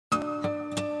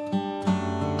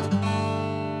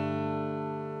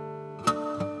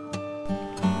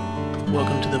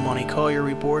Welcome to the Monty Collier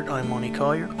Report. I'm Monty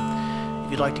Collier.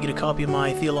 If you'd like to get a copy of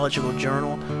my theological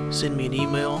journal, send me an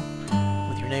email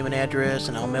with your name and address,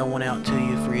 and I'll mail one out to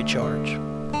you free of charge.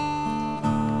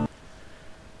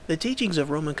 The teachings of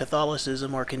Roman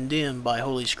Catholicism are condemned by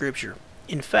Holy Scripture.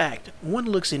 In fact, one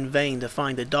looks in vain to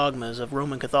find the dogmas of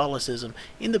Roman Catholicism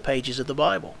in the pages of the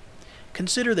Bible.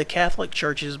 Consider the Catholic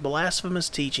Church's blasphemous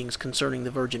teachings concerning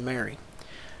the Virgin Mary.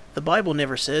 The Bible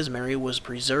never says Mary was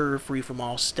preserved free from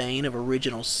all stain of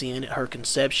original sin at her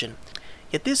conception,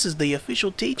 yet this is the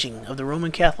official teaching of the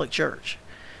Roman Catholic Church.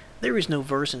 There is no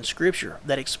verse in Scripture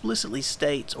that explicitly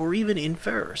states or even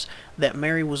infers that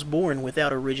Mary was born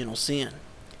without original sin.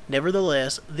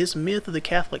 Nevertheless, this myth of the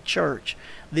Catholic Church,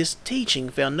 this teaching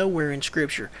found nowhere in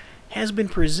Scripture, has been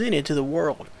presented to the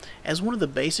world as one of the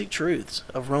basic truths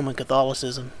of Roman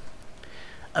Catholicism.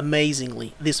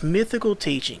 Amazingly, this mythical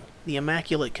teaching, the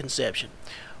Immaculate Conception,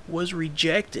 was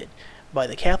rejected by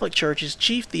the Catholic Church's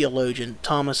chief theologian,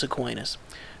 Thomas Aquinas,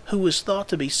 who was thought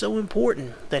to be so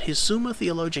important that his Summa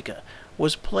Theologica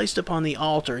was placed upon the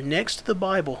altar next to the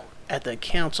Bible at the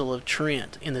Council of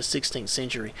Trent in the 16th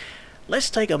century. Let's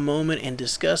take a moment and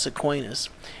discuss Aquinas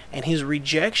and his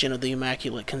rejection of the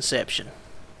Immaculate Conception.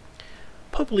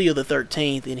 Pope Leo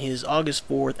XIII, in his August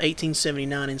 4,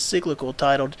 1879 encyclical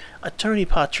titled Aeterni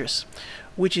Patris,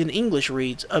 which in English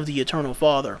reads, Of the Eternal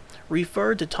Father,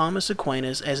 referred to Thomas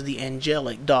Aquinas as the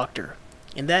angelic doctor.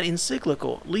 In that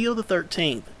encyclical, Leo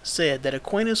XIII said that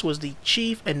Aquinas was the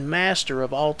chief and master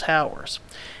of all towers,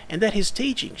 and that his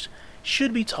teachings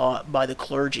should be taught by the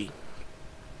clergy.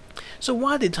 So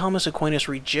why did Thomas Aquinas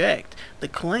reject the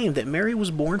claim that Mary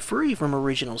was born free from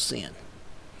original sin?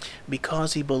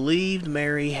 Because he believed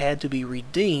Mary had to be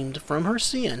redeemed from her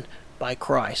sin by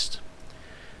Christ.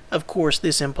 Of course,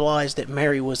 this implies that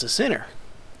Mary was a sinner.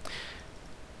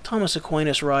 Thomas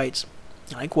Aquinas writes,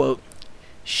 I quote,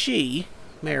 She,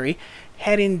 Mary,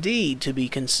 had indeed to be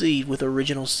conceived with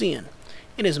original sin,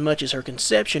 inasmuch as her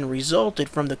conception resulted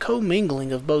from the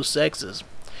commingling of both sexes.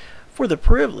 For the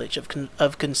privilege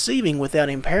of conceiving without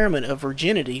impairment of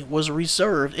virginity was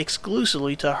reserved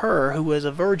exclusively to her who as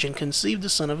a virgin conceived the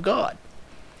Son of God.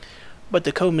 But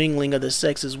the commingling of the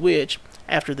sexes which,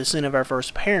 after the sin of our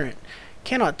first parent,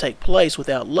 cannot take place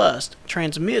without lust,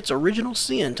 transmits original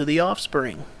sin to the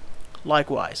offspring.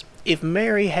 Likewise, if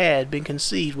Mary had been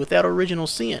conceived without original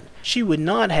sin, she would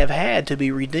not have had to be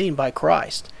redeemed by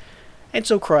Christ, and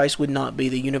so Christ would not be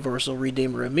the universal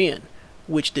Redeemer of men,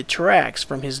 which detracts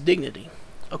from his dignity.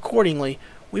 Accordingly,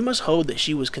 we must hold that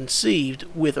she was conceived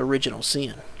with original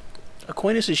sin.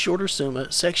 Aquinas' Shorter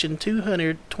Summa, section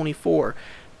 224,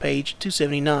 page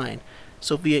 279,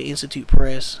 Sophia Institute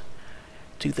Press,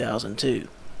 2002.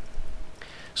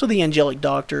 So the angelic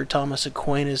doctor, Thomas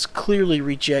Aquinas, clearly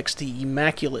rejects the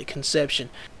Immaculate Conception.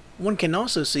 One can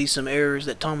also see some errors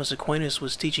that Thomas Aquinas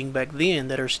was teaching back then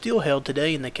that are still held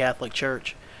today in the Catholic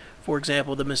Church. For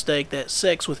example, the mistake that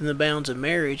sex within the bounds of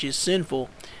marriage is sinful,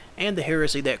 and the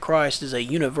heresy that Christ is a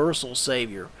universal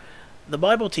Savior. The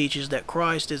Bible teaches that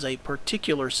Christ is a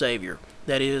particular Savior,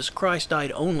 that is, Christ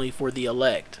died only for the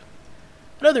elect.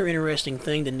 Another interesting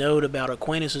thing to note about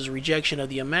Aquinas' rejection of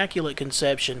the Immaculate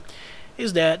Conception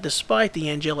is that, despite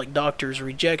the angelic doctor's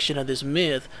rejection of this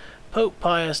myth, Pope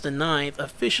Pius IX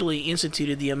officially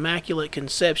instituted the Immaculate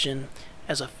Conception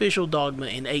as official dogma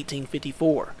in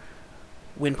 1854.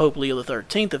 When Pope Leo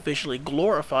XIII officially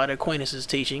glorified Aquinas'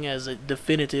 teaching as a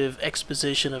definitive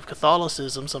exposition of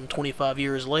Catholicism some 25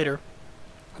 years later,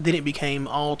 then it became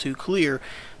all too clear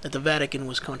that the Vatican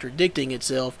was contradicting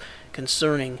itself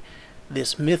concerning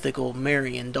this mythical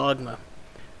Marian dogma.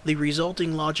 The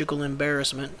resulting logical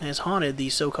embarrassment has haunted the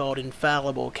so-called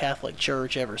infallible Catholic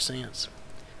Church ever since.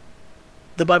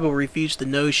 The Bible refutes the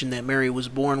notion that Mary was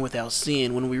born without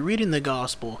sin when we read in the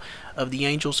Gospel of the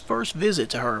angel's first visit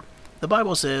to her. The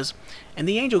Bible says, And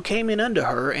the angel came in unto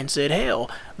her, and said, Hail,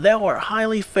 thou art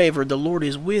highly favored, the Lord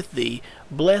is with thee,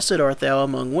 blessed art thou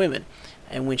among women.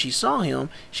 And when she saw him,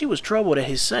 she was troubled at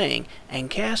his saying, and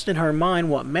cast in her mind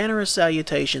what manner of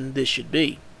salutation this should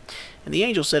be. And the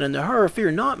angel said unto her,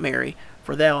 Fear not, Mary,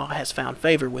 for thou hast found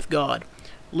favor with God.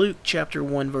 Luke chapter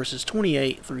 1, verses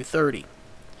 28 through 30.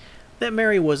 That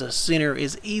Mary was a sinner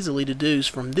is easily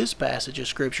deduced from this passage of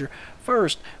Scripture.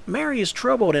 First, Mary is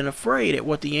troubled and afraid at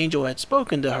what the angel had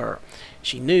spoken to her.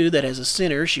 She knew that as a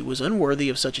sinner she was unworthy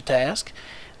of such a task.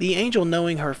 The angel,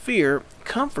 knowing her fear,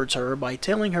 comforts her by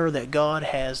telling her that God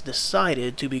has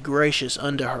decided to be gracious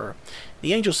unto her.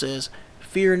 The angel says,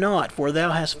 Fear not, for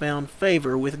thou hast found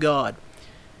favor with God.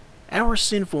 Our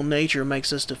sinful nature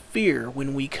makes us to fear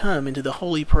when we come into the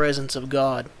holy presence of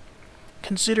God.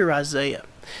 Consider Isaiah.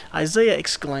 Isaiah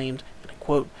exclaimed,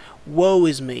 quote, Woe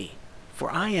is me, For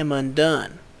I am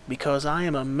undone, because I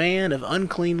am a man of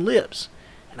unclean lips,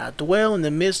 and I dwell in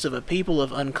the midst of a people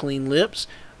of unclean lips,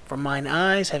 for mine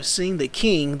eyes have seen the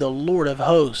King, the Lord of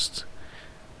hosts.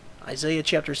 Isaiah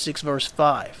chapter 6 verse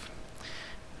 5.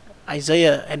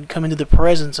 Isaiah had come into the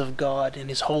presence of God in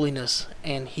his holiness,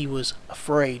 and he was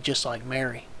afraid, just like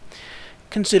Mary.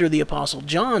 Consider the Apostle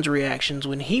John's reactions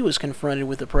when he was confronted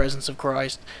with the presence of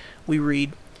Christ. We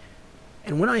read,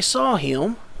 "And when I saw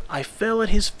him, I fell at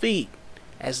his feet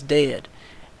as dead.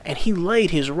 And he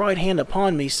laid his right hand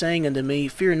upon me, saying unto me,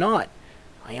 Fear not,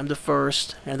 I am the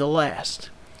first and the last."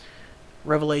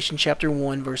 Revelation chapter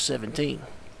 1 verse 17.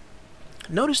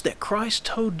 Notice that Christ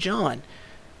told John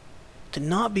to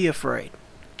not be afraid,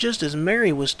 just as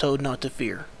Mary was told not to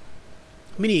fear.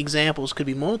 Many examples could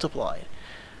be multiplied,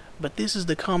 but this is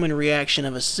the common reaction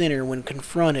of a sinner when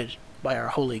confronted by our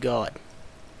holy God.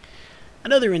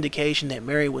 Another indication that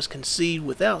Mary was conceived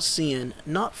without sin,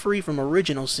 not free from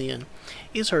original sin,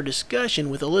 is her discussion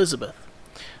with Elizabeth.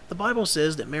 The Bible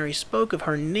says that Mary spoke of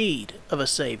her need of a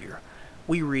Savior.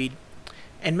 We read,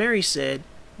 "And Mary said,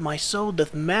 My soul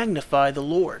doth magnify the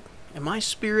Lord, and my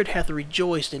spirit hath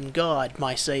rejoiced in God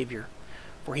my Savior.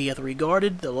 For he hath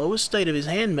regarded the low estate of his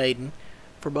handmaiden.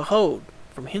 For behold,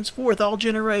 from henceforth all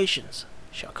generations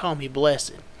shall call me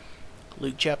blessed."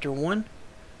 Luke chapter 1,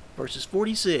 verses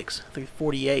 46 through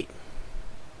 48.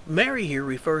 Mary here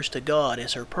refers to God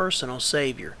as her personal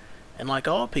Savior, and like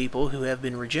all people who have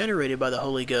been regenerated by the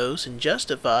Holy Ghost and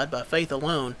justified by faith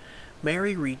alone,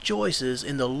 Mary rejoices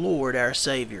in the Lord our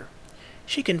Savior.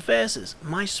 She confesses,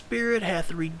 "My spirit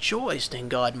hath rejoiced in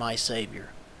God my Savior."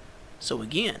 So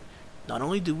again, not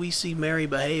only do we see Mary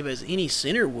behave as any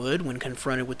sinner would when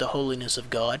confronted with the holiness of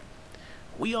God,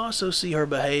 we also see her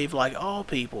behave like all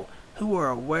people who are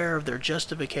aware of their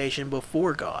justification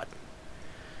before God.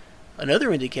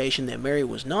 Another indication that Mary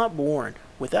was not born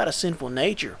without a sinful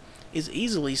nature is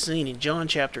easily seen in John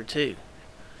chapter 2.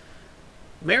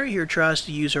 Mary here tries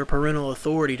to use her parental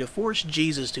authority to force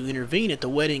Jesus to intervene at the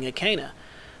wedding at Cana.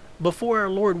 Before our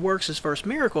Lord works his first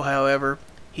miracle, however,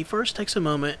 he first takes a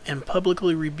moment and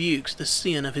publicly rebukes the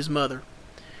sin of his mother.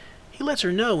 He lets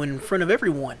her know in front of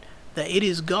everyone that it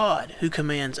is God who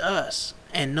commands us,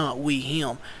 and not we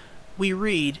him. We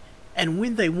read, "And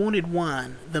when they wanted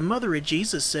wine, the mother of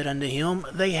Jesus said unto him,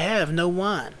 They have no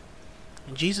wine.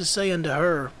 And Jesus say unto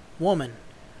her, Woman,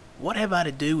 what have I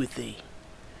to do with thee?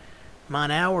 Mine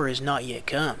hour is not yet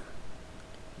come."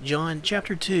 John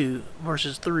chapter 2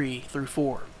 verses 3 through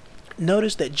 4.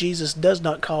 Notice that Jesus does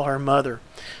not call her mother,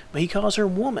 but he calls her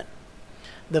woman.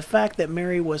 The fact that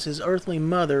Mary was his earthly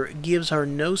mother gives her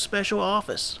no special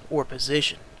office or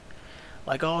position.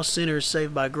 Like all sinners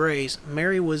saved by grace,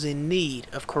 Mary was in need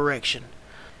of correction.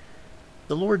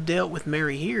 The Lord dealt with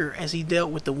Mary here as he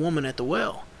dealt with the woman at the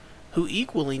well, who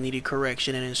equally needed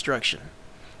correction and instruction.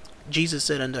 Jesus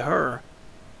said unto her,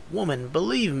 "Woman,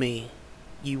 believe me,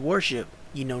 ye worship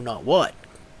ye know not what.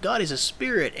 God is a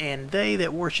spirit, and they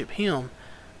that worship him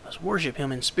must worship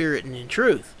him in spirit and in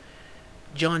truth."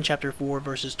 John chapter 4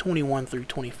 verses 21 through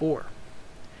 24.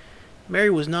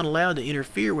 Mary was not allowed to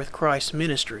interfere with Christ's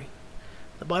ministry.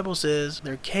 The Bible says,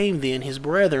 "There came then his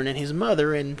brethren and his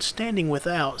mother, and standing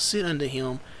without said unto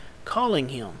him, calling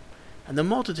him. And the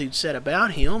multitude sat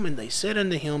about him, and they said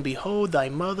unto him, Behold, thy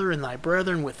mother and thy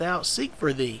brethren without seek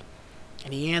for thee.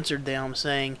 And he answered them,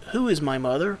 saying, Who is my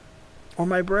mother, or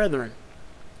my brethren?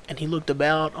 And he looked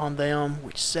about on them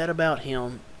which sat about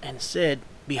him, and said,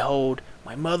 Behold,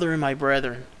 my mother and my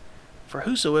brethren. For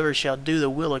whosoever shall do the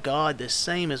will of God, the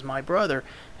same is my brother,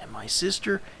 and my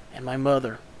sister, and my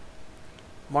mother."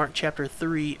 Mark chapter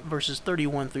 3, verses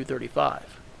 31 through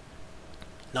 35.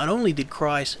 Not only did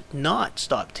Christ not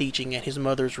stop teaching at his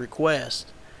mother's request,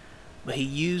 but he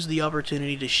used the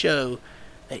opportunity to show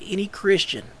that any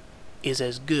Christian is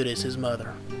as good as his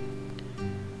mother.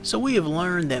 So we have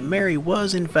learned that Mary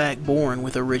was in fact born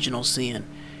with original sin.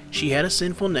 She had a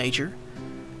sinful nature,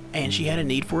 and she had a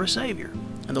need for a Savior.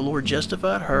 And the Lord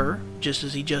justified her, just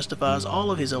as he justifies all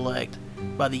of his elect,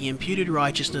 by the imputed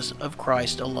righteousness of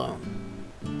Christ alone.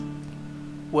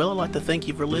 Well, I'd like to thank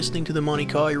you for listening to the Monty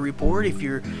Collier Report. If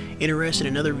you're interested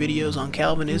in other videos on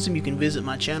Calvinism, you can visit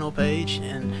my channel page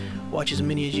and watch as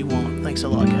many as you want. Thanks a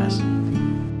lot, guys.